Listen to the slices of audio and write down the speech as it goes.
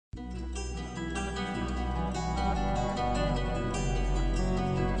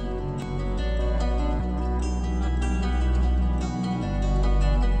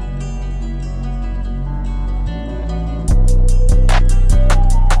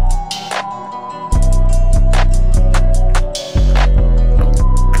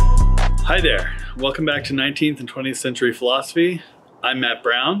Welcome back to 19th and 20th century philosophy. I'm Matt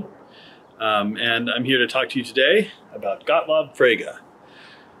Brown, and I'm here to talk to you today about Gottlob Frege.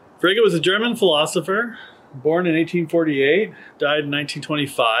 Frege was a German philosopher, born in 1848, died in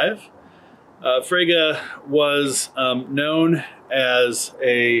 1925. Frege was known as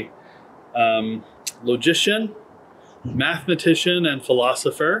a logician, mathematician, and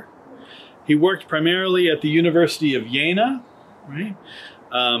philosopher. He worked primarily at the University of Jena, right?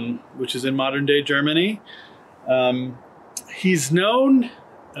 Which is in modern-day Germany. He's known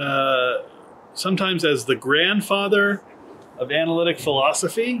sometimes as the grandfather of analytic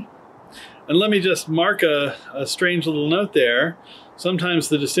philosophy. And let me just mark a strange little note there. Sometimes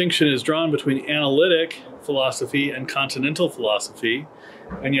the distinction is drawn between analytic philosophy and continental philosophy,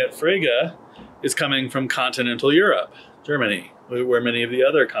 and yet Frege is coming from continental Europe, Germany, where many of the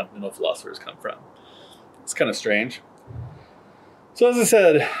other continental philosophers come from. It's kind of strange. So as I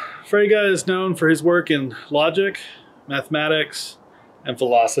said, Frege is known for his work in logic, mathematics, and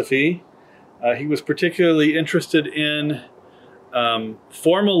philosophy. He was particularly interested in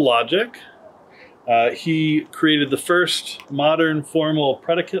formal logic. He created the first modern formal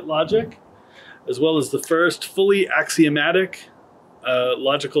predicate logic, as well as the first fully axiomatic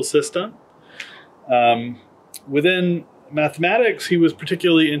logical system. Within mathematics, he was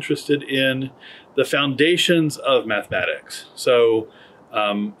particularly interested in the foundations of mathematics. So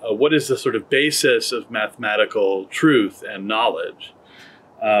what is the sort of basis of mathematical truth and knowledge?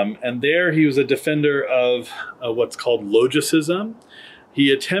 And there he was a defender of what's called logicism.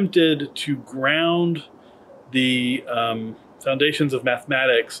 He attempted to ground the foundations of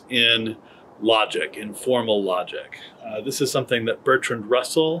mathematics in logic, in formal logic. This is something that Bertrand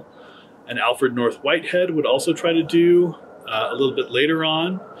Russell and Alfred North Whitehead would also try to do a little bit later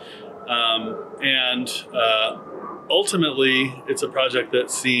on. Ultimately, it's a project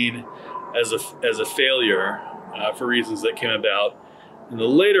that's seen as a failure for reasons that came about in the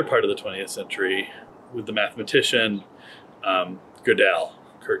later part of the 20th century with the mathematician Kurt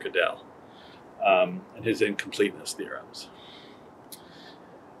Gödel, and his incompleteness theorems.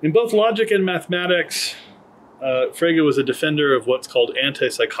 In both logic and mathematics, Frege was a defender of what's called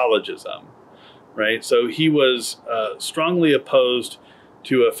anti-psychologism, right? So he was strongly opposed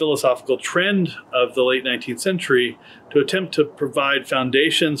to a philosophical trend of the late 19th century to attempt to provide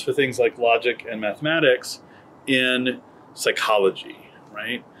foundations for things like logic and mathematics in psychology,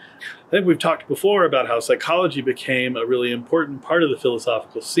 right? I think we've talked before about how psychology became a really important part of the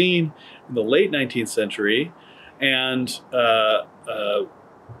philosophical scene in the late 19th century, and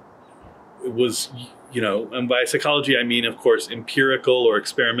it was, and by psychology I mean, of course, empirical or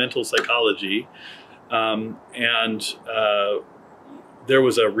experimental psychology, there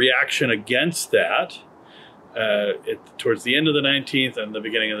was a reaction against that towards the end of the 19th and the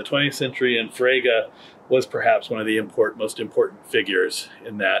beginning of the 20th century, and Frege was perhaps one of the most important figures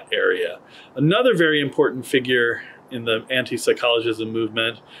in that area. Another very important figure in the anti-psychologism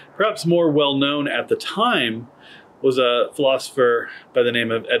movement, perhaps more well known at the time, was a philosopher by the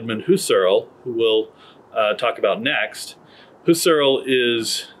name of Edmund Husserl, who we'll talk about next. Husserl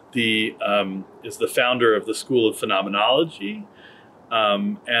is the founder of the school of phenomenology,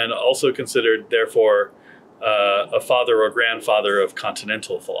 and also considered, therefore, a father or grandfather of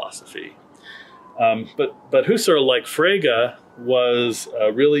continental philosophy. But Husserl, like Frege, was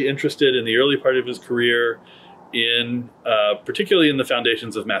really interested in the early part of his career in, particularly in the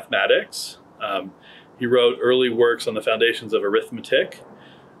foundations of mathematics. He wrote early works on the foundations of arithmetic.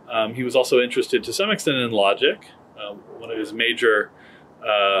 He was also interested to some extent in logic. One of his major,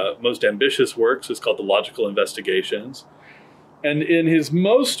 most ambitious works is called The Logical Investigations. And in his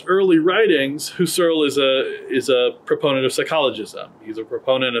most early writings, Husserl is a proponent of psychologism. He's a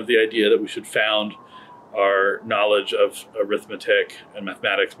proponent of the idea that we should found our knowledge of arithmetic and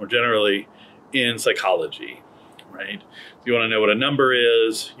mathematics more generally in psychology, right? You want to know what a number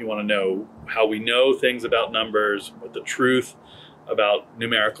is. You want to know how we know things about numbers, what the truth about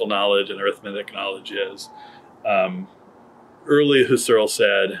numerical knowledge and arithmetic knowledge is. Early Husserl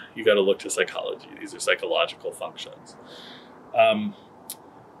said, you got to look to psychology. These are psychological functions. Frege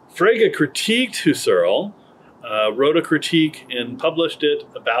critiqued Husserl, wrote a critique and published it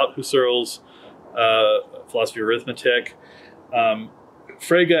about Husserl's philosophy of arithmetic.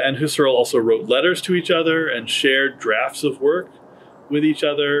 Frege and Husserl also wrote letters to each other and shared drafts of work with each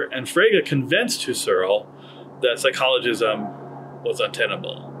other. And Frege convinced Husserl that psychologism was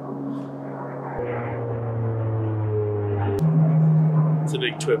untenable. It's a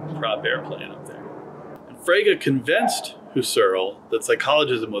big twin-prop airplane up there. And Frege convinced Husserl that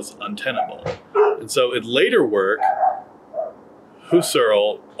psychologism was untenable. And so in later work,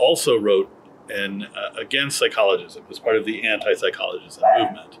 Husserl also wrote against psychologism, as part of the anti-psychologism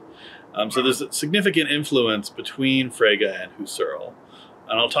movement. So there's a significant influence between Frege and Husserl,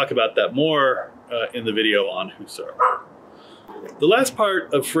 and I'll talk about that more in the video on Husserl. The last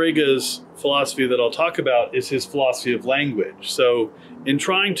part of Frege's philosophy that I'll talk about is his philosophy of language. So in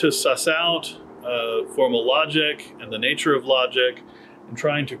trying to suss out formal logic and the nature of logic, and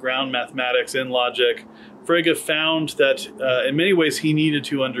trying to ground mathematics in logic, Frege found that in many ways he needed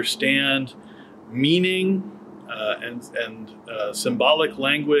to understand meaning and symbolic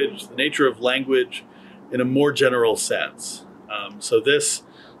language, the nature of language, in a more general sense. So this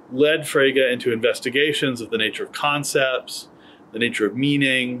led Frege into investigations of the nature of concepts, the nature of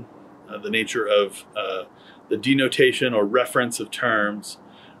meaning, the nature of the denotation or reference of terms,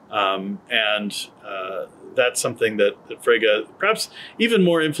 and that's something that Frege, perhaps even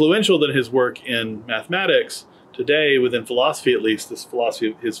more influential than his work in mathematics today, within philosophy at least, his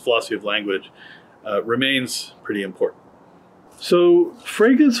philosophy of language remains pretty important. So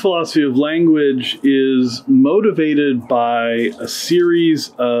Frege's philosophy of language is motivated by a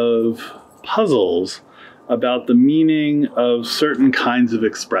series of puzzles about the meaning of certain kinds of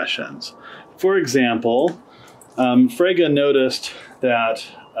expressions. For example, Frege noticed that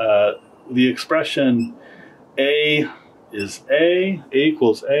the expression A is A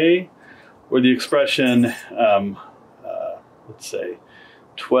equals A, or the expression, let's say,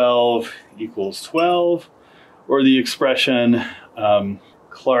 12 equals 12, or the expression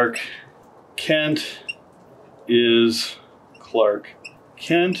Clark Kent is Clark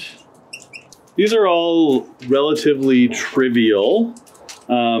Kent. These are all relatively trivial,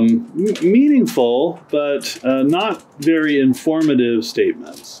 meaningful, but not very informative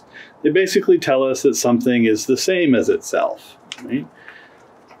statements. They basically tell us that something is the same as itself, right?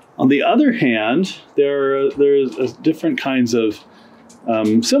 On the other hand, there's different kinds of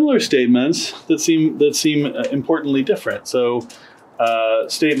similar statements that seem importantly different. So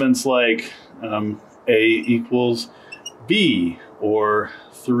statements like A equals B, or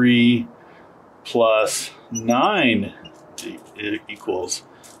 3 plus 9 equals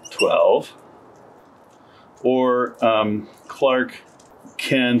 12, or Clark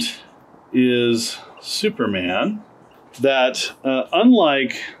Kent is Superman, that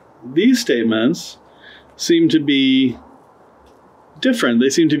unlike these statements, seem to be different. They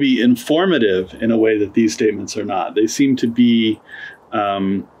seem to be informative in a way that these statements are not. They seem to be,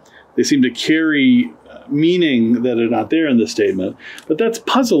 they seem to carry meaning that are not there in the statement. But that's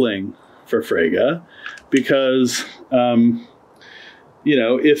puzzling for Frege, because you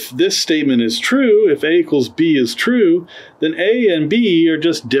know, if this statement is true, if A equals B is true, then A and B are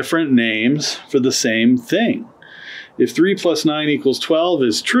just different names for the same thing. If 3 plus 9 equals 12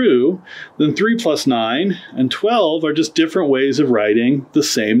 is true, then 3 plus 9 and 12 are just different ways of writing the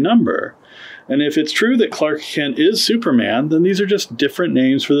same number. And if it's true that Clark Kent is Superman, then these are just different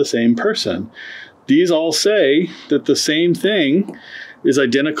names for the same person. These all say that the same thing is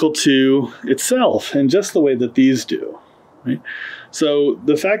identical to itself, in just the way that these do, right? So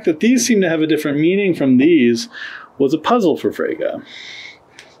the fact that these seem to have a different meaning from these was a puzzle for Frege.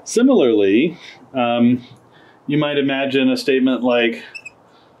 Similarly, you might imagine a statement like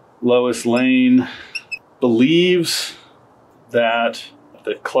Lois Lane believes that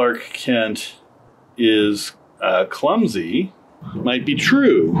Clark Kent is clumsy might be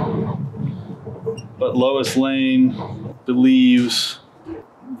true, but Lois Lane believes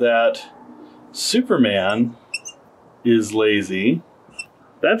that Superman is lazy.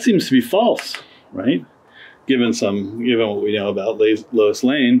 That seems to be false, right? Given what we know about Lois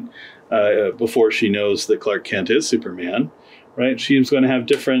Lane, before she knows that Clark Kent is Superman, right? She's going to have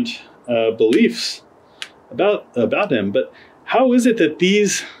different beliefs about him. But how is it that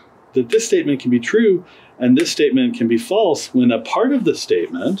this statement can be true and this statement can be false, when a part of the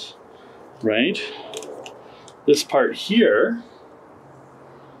statement, right, this part here,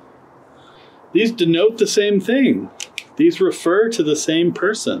 these denote the same thing. These refer to the same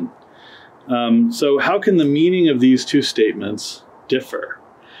person. So how can the meaning of these two statements differ?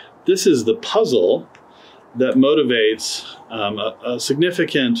 This is the puzzle that motivates a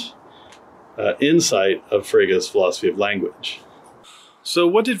significant insight of Frege's philosophy of language. So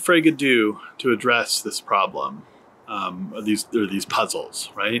what did Frege do to address this problem, these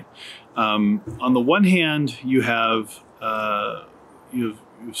puzzles, right? On the one hand, you have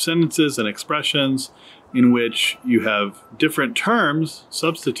sentences and expressions in which you have different terms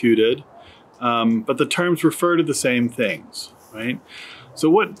substituted, but the terms refer to the same things, right? So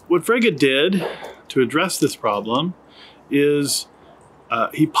what Frege did to address this problem is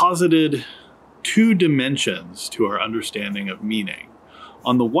he posited two dimensions to our understanding of meaning.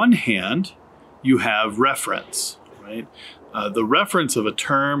 On the one hand, you have reference, right? The reference of a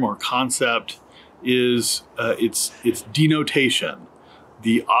term or concept is its denotation,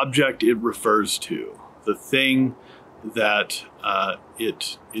 the object it refers to, the thing that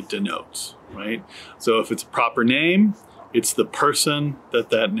it denotes, right? So if it's a proper name, it's the person that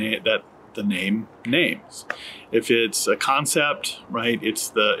the name names. If it's a concept, right,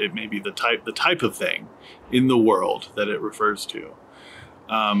 it may be the type of thing in the world that it refers to.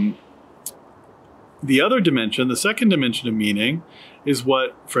 The other dimension, the second dimension of meaning, is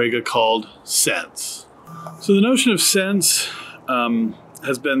what Frege called sense. So the notion of sense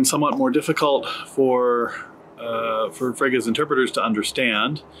has been somewhat more difficult for Frege's interpreters to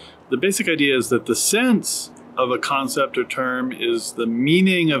understand. The basic idea is that the sense of a concept or term is the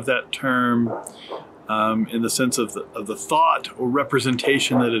meaning of that term in the sense of the thought or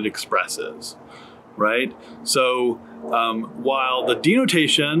representation that it expresses, right? So while the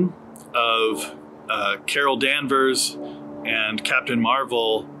denotation of Carol Danvers and Captain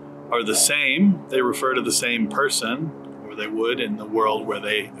Marvel are the same, they refer to the same person, or they would in the world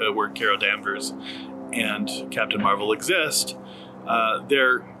where Carol Danvers and Captain Marvel exist.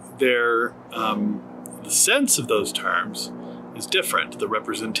 The sense of those terms is different. The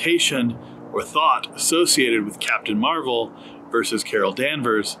representation or thought associated with Captain Marvel versus Carol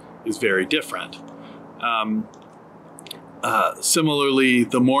Danvers is very different. Similarly,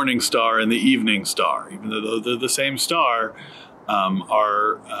 the morning star and the evening star, even though they're the same star,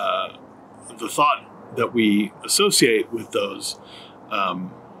 the thought that we associate with those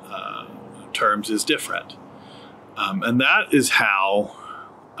terms is different. And that is how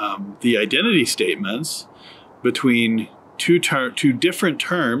the identity statements between two different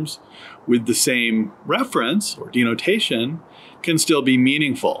terms with the same reference or denotation can still be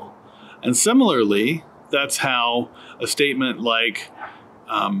meaningful. And similarly, that's how a statement like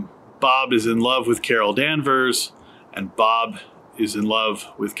Bob is in love with Carol Danvers and Bob is in love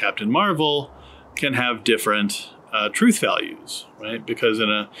with Captain Marvel can have different truth values, right? Because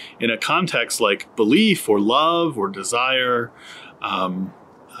in a context like belief or love or desire,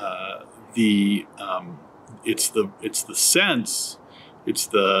 it's the sense, it's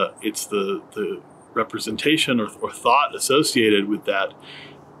the representation or thought associated with that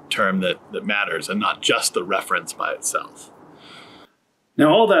term that matters, and not just the reference by itself. Now,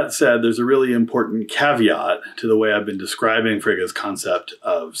 all that said, there's a really important caveat to the way I've been describing Frege's concept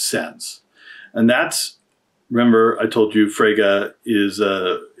of sense. And that's, remember I told you Frege is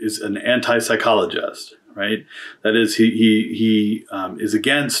an anti-psychologist, right? That is, he is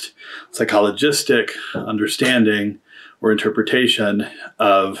against psychologistic understanding or interpretation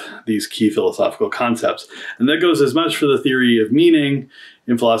of these key philosophical concepts. And that goes as much for the theory of meaning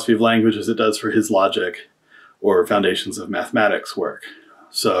in philosophy of language as it does for his logic or foundations of mathematics work.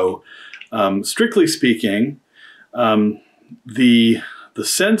 So strictly speaking, the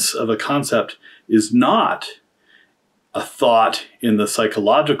sense of a concept is not a thought in the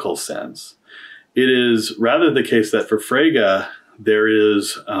psychological sense. It is rather the case that for Frege, there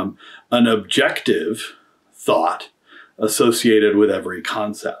is an objective thought associated with every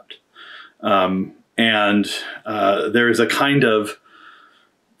concept. And there is a kind of,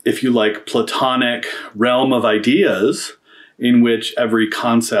 if you like, Platonic realm of ideas in which every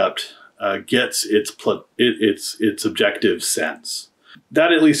concept gets its objective sense.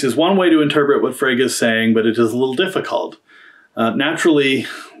 That at least is one way to interpret what Frege is saying, but it is a little difficult. Naturally,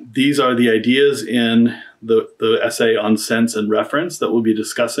 these are the ideas in the essay on sense and reference that we'll be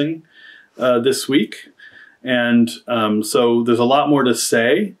discussing this week. And so there's a lot more to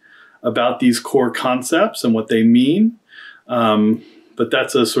say about these core concepts and what they mean. But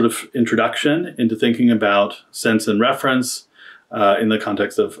that's a sort of introduction into thinking about sense and reference in the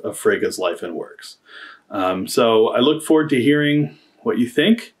context of Frege's life and works. So I look forward to hearing what you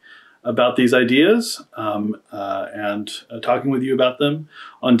think about these ideas and talking with you about them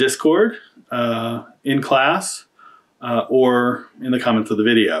on Discord, in class, or in the comments of the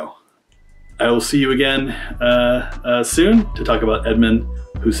video. I will see you again soon to talk about Edmund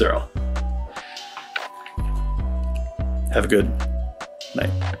Husserl. Have a good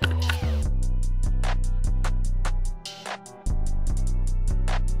night.